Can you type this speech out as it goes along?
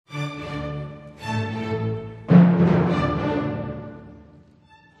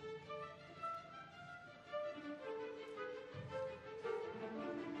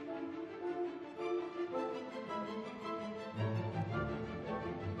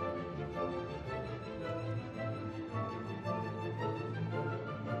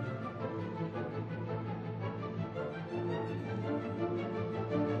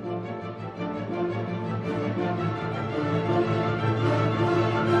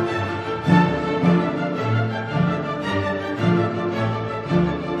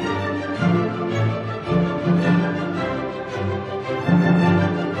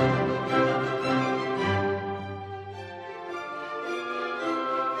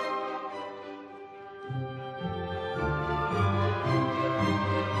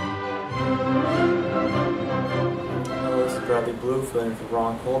Bradley Blue, filling in for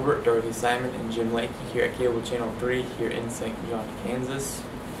Ron Colbert, Dorothy Simon, and Jim Lakey here at Cable Channel 3 here in St. John, Kansas.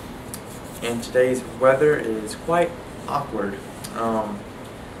 And today's weather is quite awkward.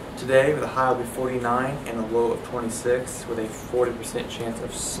 Today, with a high will be 49 and a low of 26, with a 40% chance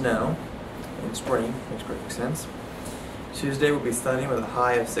of snow in spring. Makes perfect sense. Tuesday will be sunny with a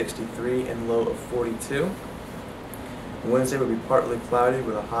high of 63 and low of 42. Wednesday will be partly cloudy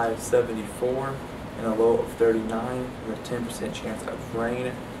with a high of 74 and a low of 39 with a 10% chance of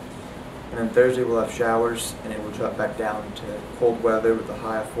rain. And then Thursday we'll have showers and it will drop back down to cold weather with a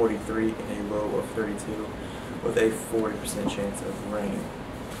high of 43 and a low of 32 with a 40% chance of rain.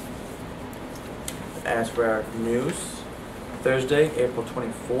 As for our news, Thursday, April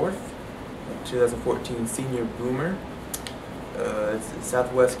 24th, 2014 Senior Boomer. It's the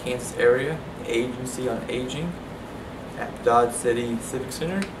Southwest Kansas area Agency on Aging at Dodge City Civic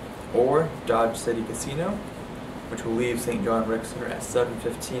Center or Dodge City Casino, which will leave St. John Rec Center at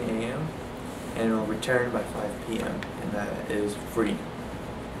 7:15 a.m. and it will return by 5 p.m. and that is free.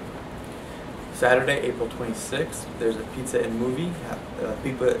 Saturday, April 26th, there's a pizza and movie.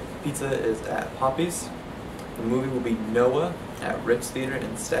 Pizza is at Poppy's. The movie will be Noah at Ritz Theater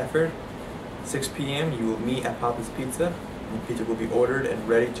in Stafford. 6 p.m. you will meet at Poppy's Pizza, and the pizza will be ordered and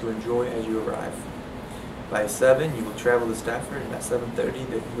ready to enjoy as you arrive. By 7, you will travel to Stafford, and at 7:30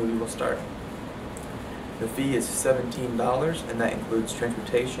 the movie will start. The fee is $17, and that includes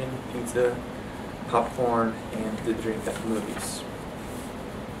transportation, pizza, popcorn, and the drink at the movies.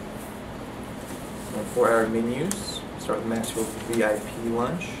 And for our menus, start with Maxwell's VIP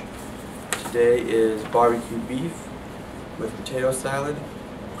lunch. Today is barbecue beef with potato salad,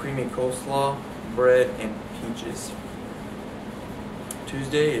 creamy coleslaw, bread, and peaches.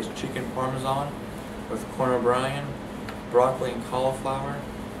 Tuesday is chicken parmesan with corn o'brien, broccoli and cauliflower,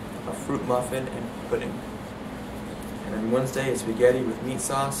 a fruit muffin, and pudding. And then Wednesday is spaghetti with meat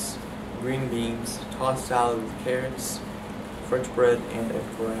sauce, green beans, tossed salad with carrots, French bread, and a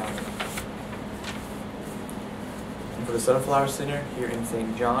brownie. And for the Sunflower Center here in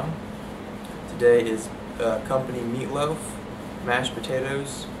St. John, today is company meatloaf, mashed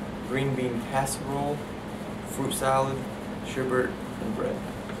potatoes, green bean casserole, fruit salad, sherbet, and bread.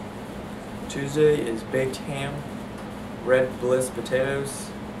 Tuesday is baked ham, red bliss potatoes,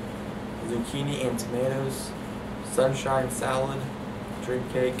 zucchini and tomatoes, sunshine salad,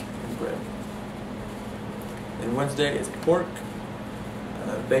 drink cake, and bread. And Wednesday is pork,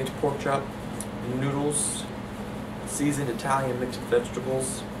 baked pork chop, noodles, seasoned Italian mixed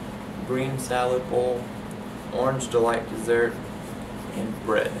vegetables, green salad bowl, orange delight dessert, and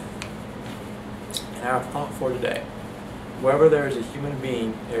bread. And our thought for today: wherever there is a human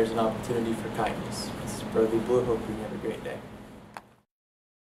being, there is an opportunity for kindness. This is Bradley Blue. Hope you have a great day.